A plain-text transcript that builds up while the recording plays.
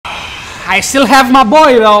I still have my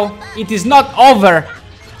boy though. It is not over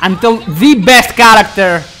until the best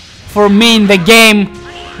character for me in the game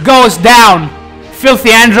goes down.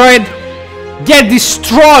 Filthy android, get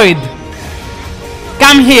destroyed.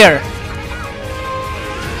 Come here.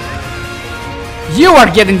 You are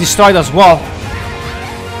getting destroyed as well.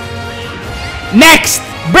 Next,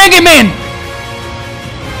 bring him in.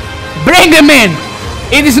 Bring him in.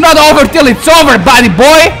 It is not over till it's over, buddy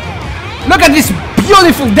boy. Look at this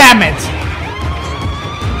beautiful damage.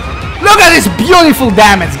 Look at this beautiful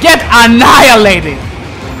damage. Get annihilated.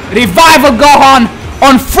 Revival Gohan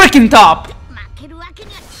on freaking top.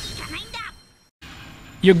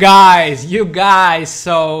 You guys,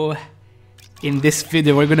 so in this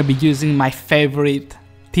video we're gonna be using my favorite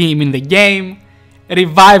team in the game,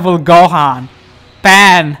 Revival Gohan,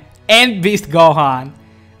 Pan, and Beast Gohan.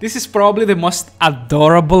 This is probably the most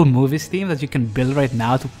adorable movies team that you can build right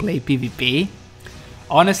now to play PvP.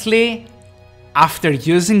 Honestly, after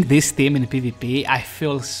using this team in PvP, I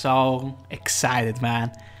feel so excited,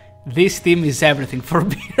 man. This team is everything for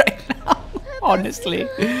me right now, honestly.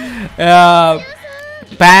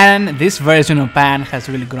 Pan, this version of Pan has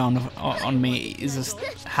really grown on me. It's just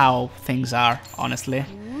how things are, honestly.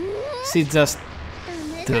 She's just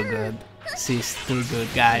too good. She's too good,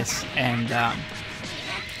 guys. And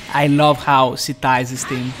I love how she ties this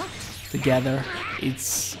team together.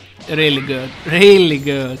 It's really good, really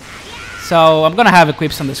good. So I'm gonna have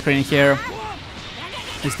equips on the screen here.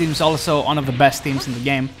 This team is also one of the best teams in the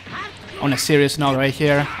game. On a serious note right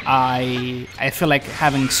here, I feel like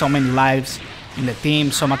having so many lives in the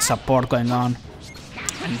team, so much support going on,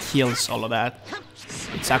 and heals, all of that.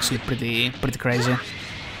 It's actually pretty crazy.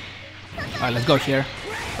 Alright, let's go here.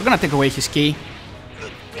 We're gonna take away his key.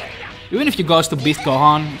 Even if he goes to Beast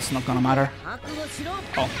Gohan, it's not gonna matter.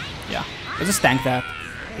 Oh, yeah. Let's just tank that.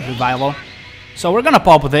 Revival. So we're gonna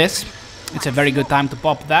pop this. It's a very good time to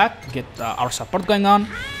pop that, to get our support going on.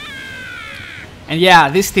 And yeah,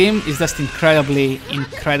 this team is just incredibly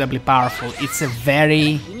powerful. It's a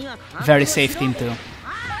very safe team too.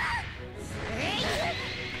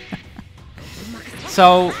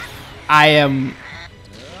 So I am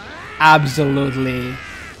absolutely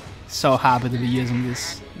so happy to be using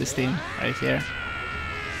this team right here.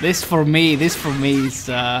 This for me is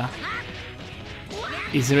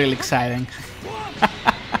really exciting.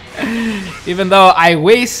 Even though I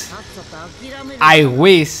wish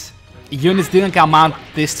units didn't come out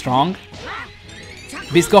this strong.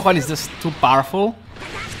 Beast Gohan is just too powerful.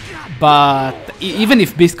 But even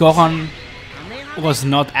if Beast Gohan was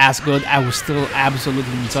not as good, I would still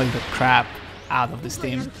absolutely enjoy the crap out of this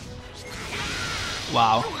team.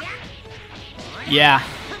 Wow. Yeah.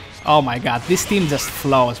 Oh my god, this team just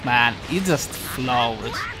flows, man. It just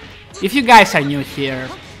flows. If you guys are new here,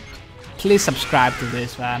 please subscribe to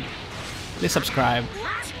this, man. Please subscribe.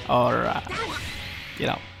 Or, you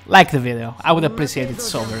know, like the video. I would appreciate it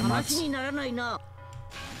so very much.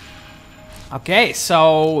 Okay,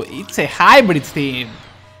 so it's a hybrid team.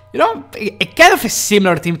 You know, a kind of a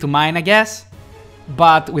similar team to mine, I guess.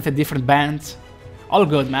 But with a different band. All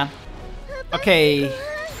good, man. Okay,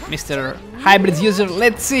 Mr. Hybrid user,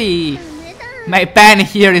 let's see. My Pan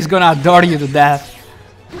here is gonna adore you to death.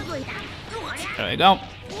 There we go.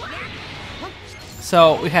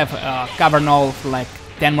 So we have Cavernol for like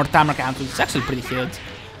 10 more timer count, which is actually pretty huge.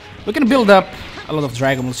 We can build up a lot of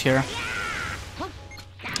Dragon Balls here.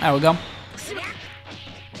 There we go.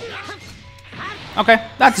 Okay,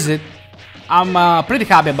 that is it. I'm pretty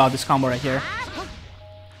happy about this combo right here.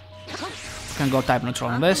 Can go type neutral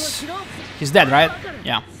on this. He's dead, right?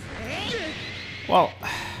 Yeah. Well,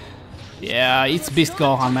 yeah, it's Beast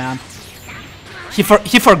Gohan, man. He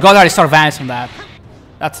forgot how to start Vanish on that.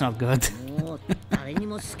 That's not good.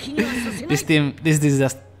 This team is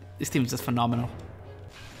just phenomenal.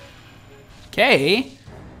 Okay.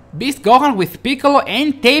 Beast Gohan with Piccolo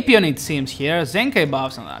and Tapion, it seems here. Zenkai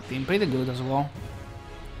buffs on that team, pretty good as well.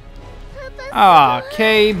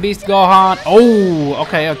 Okay, Beast Gohan. Oh,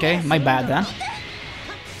 okay, my bad then.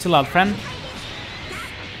 Chill out, friend.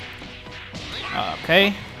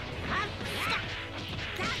 Okay.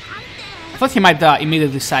 I thought he might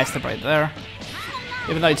immediately sidestep right there.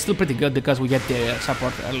 Even though it's still pretty good because we get the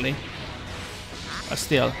support early. But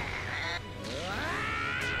still.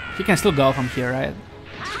 He can still go from here, right?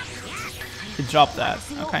 He dropped that.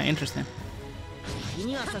 Okay, interesting.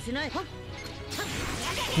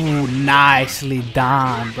 Ooh, nicely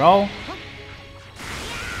done, bro.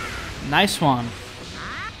 Nice one.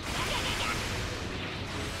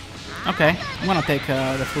 Okay, I'm gonna take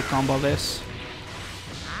the full combo of this.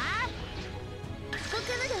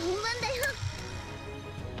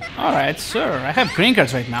 Alright, sure. I have green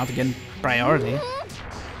cards right now to priority.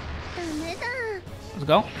 Let's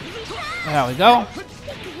go. There we go.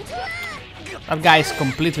 That guy is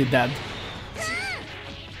completely dead.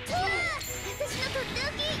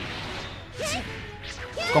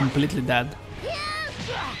 Completely dead.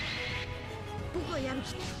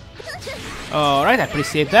 Alright, I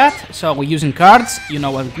appreciate that. So we're using cards, you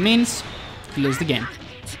know what it means. You lose the game.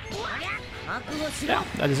 Yeah,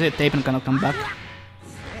 that is it. Tapen cannot come back.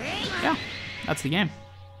 Yeah, that's the game.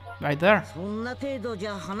 Right there.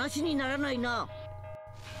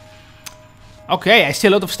 Okay, I see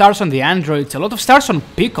a lot of stars on the androids, a lot of stars on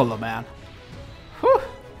Piccolo, man. Whew.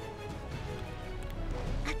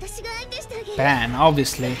 Pan,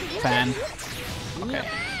 obviously. Pan. Okay.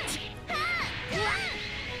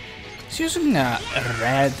 He's using a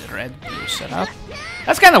red blue setup.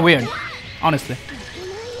 That's kind of weird, honestly.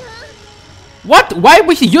 What? Why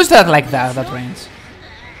would he use that like that range?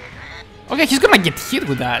 Okay, he's gonna get hit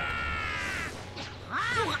with that.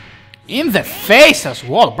 In the face as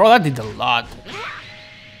well, bro, that did a lot.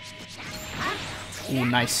 Ooh,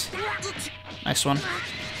 nice. Nice one.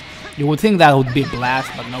 You would think that would be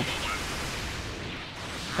blast, but nope.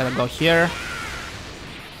 Gotta go here.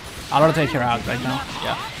 I'll rotate her out right now,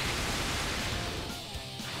 yeah.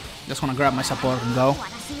 Just wanna grab my support and go.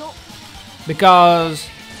 Because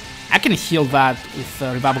I can heal that with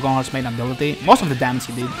Revival Gohan's main ability. Most of the damage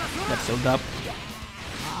he did, that's healed up.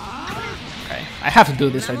 Okay, I have to do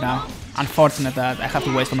this right now. Unfortunate that I have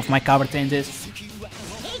to waste one of my cover changes.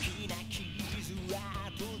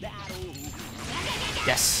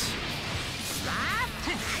 Yes.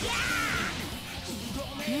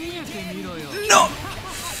 No!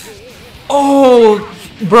 Oh,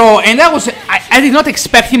 bro, and that was... I did not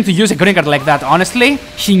expect him to use a green card like that, honestly.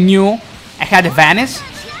 He knew I had a vanish,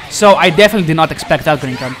 so I definitely did not expect that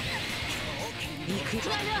green card.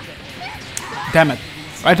 Damn it.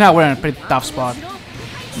 Right now we're in a pretty tough spot.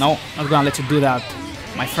 No, not gonna let you do that,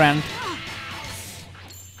 my friend.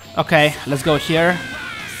 Okay, let's go here.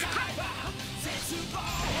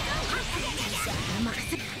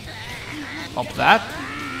 Pop that.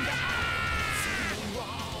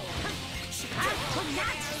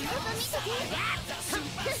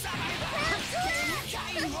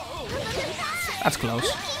 That's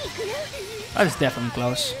close. That is definitely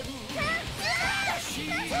close.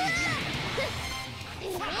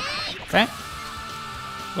 Okay.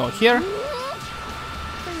 Go here.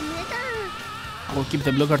 I will keep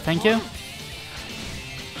the blue card, thank you.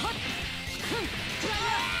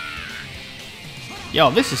 Yo,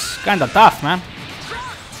 this is kinda tough, man.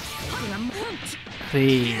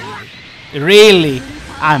 Really?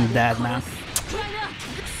 I'm dead, man.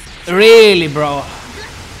 Really, bro.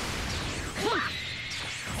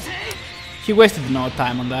 He wasted no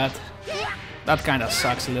time on that. That kinda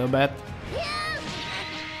sucks a little bit.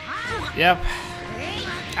 Yep.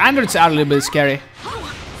 Androids are a little bit scary.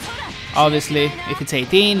 Obviously, if it's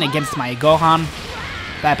 18 against my Gohan,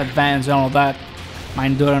 type advance and all that, my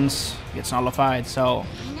endurance gets nullified, so...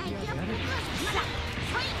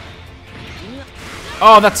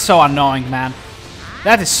 Oh, that's so annoying, man.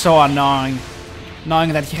 That is so annoying.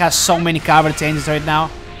 Knowing that he has so many cover changes right now.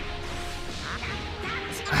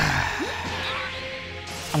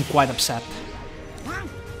 I'm quite upset.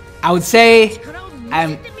 I would say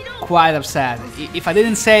I'm quite upset. If I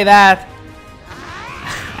didn't say that,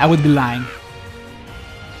 I would be lying.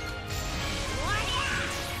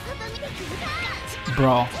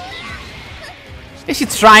 Bro. Is he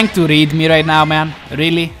trying to read me right now, man?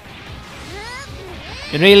 Really?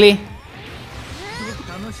 Really?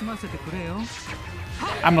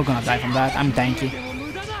 I'm not gonna die from that. I'm tanky.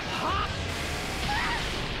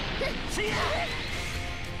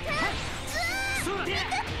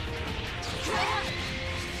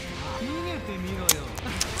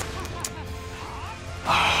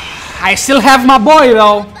 I still have my boy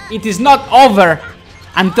though. It is not over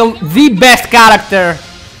until the best character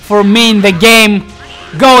for me in the game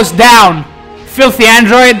goes down. Filthy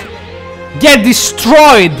android, get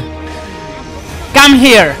destroyed. Come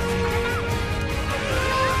here.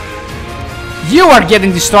 You are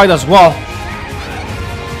getting destroyed as well.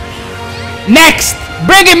 Next,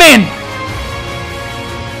 bring him in.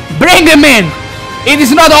 Bring him in. It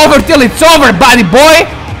is not over till it's over, buddy boy.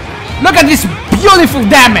 Look at this beautiful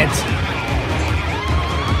damage.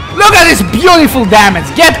 Look at this beautiful damage.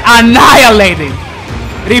 Get annihilated.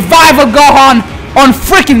 Revival Gohan on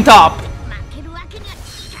freaking top.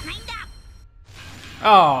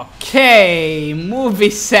 Okay, movie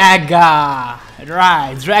saga.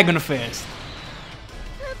 Right, Dragon Fist.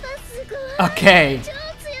 Okay.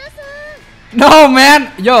 No,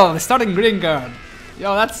 man. Yo, the starting green card.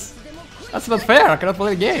 Yo, that's not fair. I cannot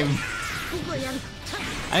play the game.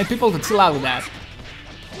 I need people to chill out with that.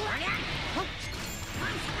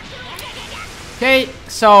 Okay,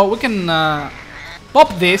 so we can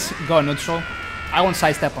pop this, go neutral. I won't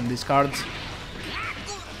sidestep on these cards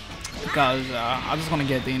because I'm just gonna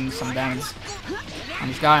get in some damage on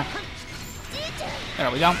this guy.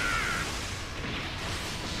 There we go.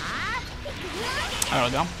 There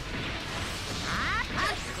we go.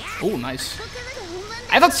 Oh, nice.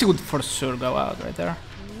 I thought she would for sure go out right there.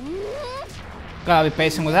 Gotta be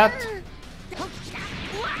patient with that.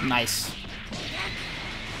 Nice.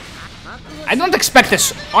 I don't expect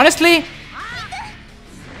this. Honestly,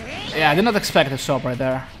 yeah, I did not expect a swap right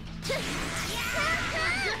there.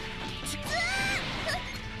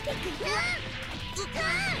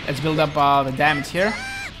 Let's build up the damage here.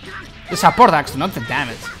 The support actually, not the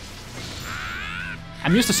damage.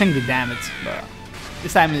 I'm used to saying the damage, but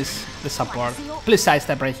this time is the support. Please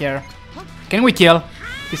sidestep right here. Can we kill?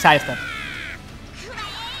 Please sidestep.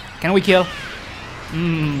 Can we kill?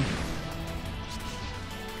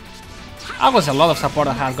 That was a lot of support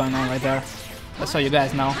I had going on right there. Just so you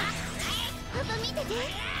guys know.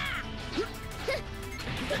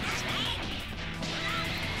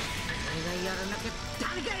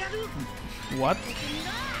 What?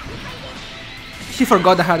 She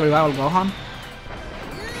forgot I had Revival Gohan?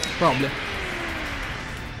 Probably.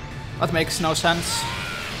 That makes no sense.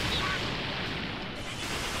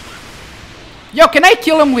 Yo, can I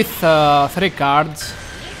kill him with 3 cards?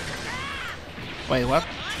 Wait, what?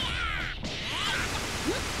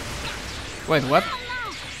 Wait, what?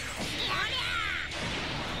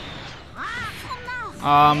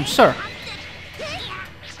 Sure.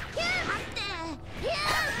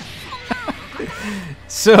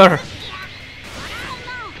 Sure.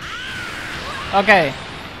 Okay.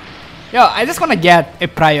 Yo, I just wanna get a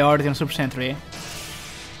priority on Super Saiyan 3.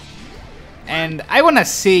 And I wanna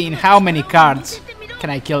see in how many cards can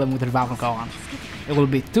I kill him with Revival Gohan. It will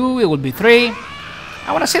be 2, it will be 3.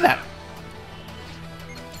 I wanna see that.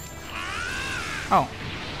 Oh.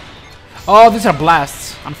 Oh, these are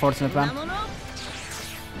blasts. Unfortunate, man.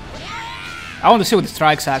 I want to see what it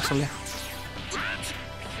strikes, actually.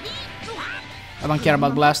 I don't care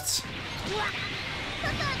about blasts.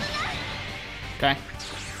 Okay.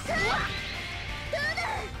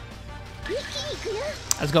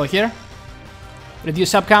 Let's go here.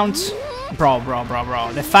 Reduce sub counts. Bro.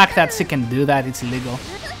 The fact that she can do that, it's illegal.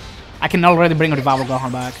 I can already bring Revival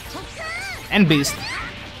Gohan back. And Beast.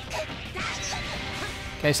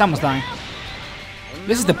 Okay, someone's dying.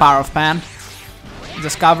 This is the power of Pan.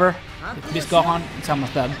 Just cover. Beast Gohan, it's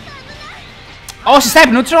almost dead. Oh, she's type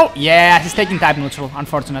neutral? Yeah, she's taking type neutral.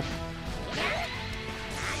 Unfortunate.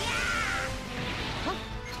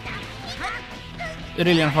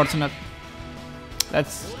 Really unfortunate.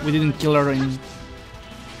 We didn't kill her in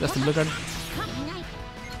just a blue card.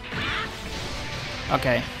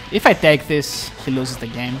 Okay, if I take this, he loses the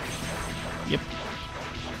game. Yep.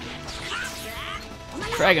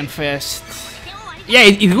 Dragon Fist. Yeah,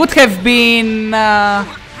 it would have been... yeah,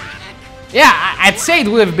 I'd say it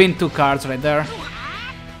would have been 2 cards right there.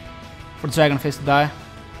 For Dragon Fist to die.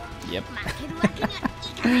 Yep.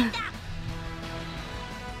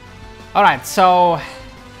 Alright, so...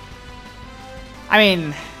 I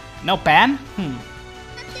mean, no Pan?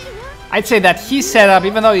 I'd say that his setup,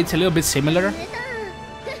 even though it's a little bit similar,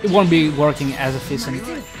 it won't be working as efficient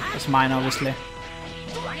as mine, obviously.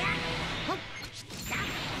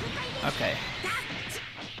 Okay.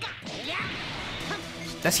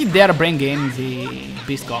 Does he dare bring in the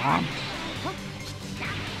Beast Gohan?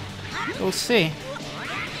 We'll see.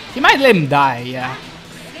 He might let him die, yeah.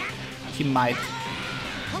 He might.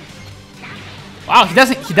 Wow, he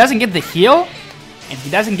doesn't get the heal, and he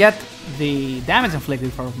doesn't get the damage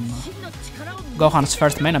inflicted from Gohan's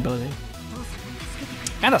first main ability.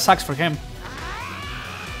 Kinda sucks for him.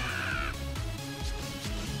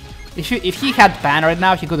 If he had Pan right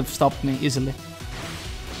now, he could have stopped me easily.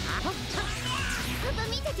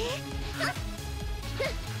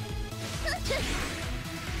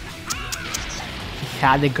 He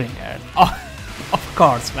had a green card. Oh, of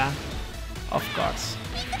course, man. Of course.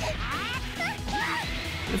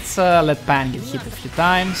 Let's let Pan get hit a few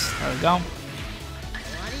times. There we go.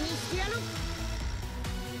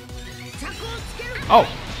 Oh.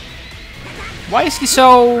 Why is he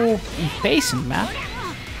so impatient, man?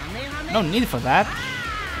 No need for that.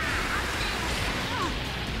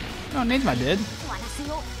 No need, my dude.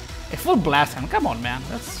 A full blast him. Come on, man.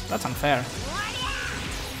 That's unfair.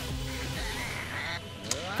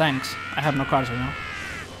 Thanks. I have no cards right now.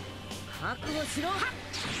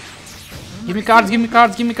 Give me cards, give me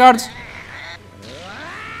cards, give me cards.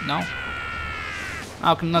 No.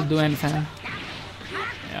 I cannot do anything.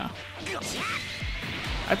 Yeah.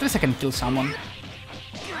 At least I can kill someone.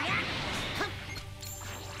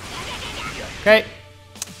 Okay.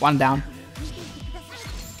 One down.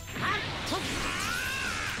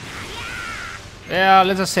 Yeah,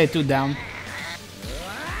 let's just say 2 down.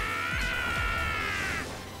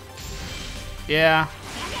 Yeah.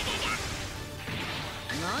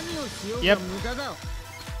 Yep.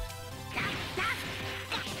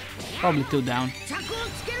 Probably 2 down.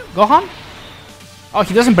 Gohan? Oh,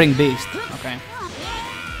 he doesn't bring Beast. Okay.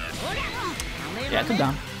 Yeah, 2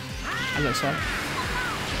 down. As I said.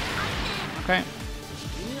 Okay.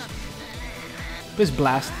 Please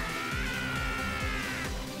blast.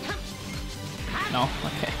 No,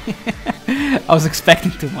 okay. I was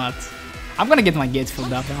expecting too much. I'm gonna get my gates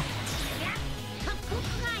filled up now.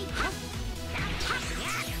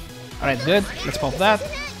 Alright, good. Let's pop that.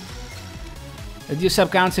 Reduce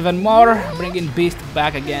sub counts even more. Bring in Beast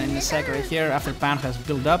back again in a sec right here after Pan has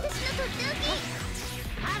built up.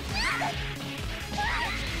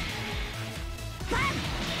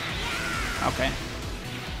 Okay.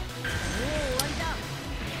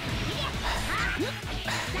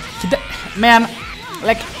 Man,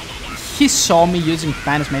 like, he saw me using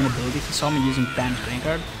Pan's main ability. He saw me using Pan's green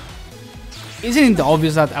card. Isn't it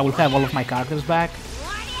obvious that I will have all of my characters back?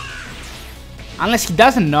 Unless he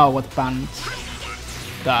doesn't know what Pan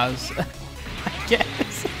does. I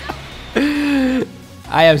guess.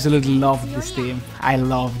 I absolutely loved this team. I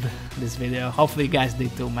loved this video. Hopefully you guys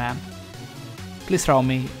did too, man. Please throw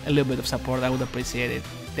me a little bit of support. I would appreciate it.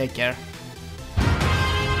 Take care.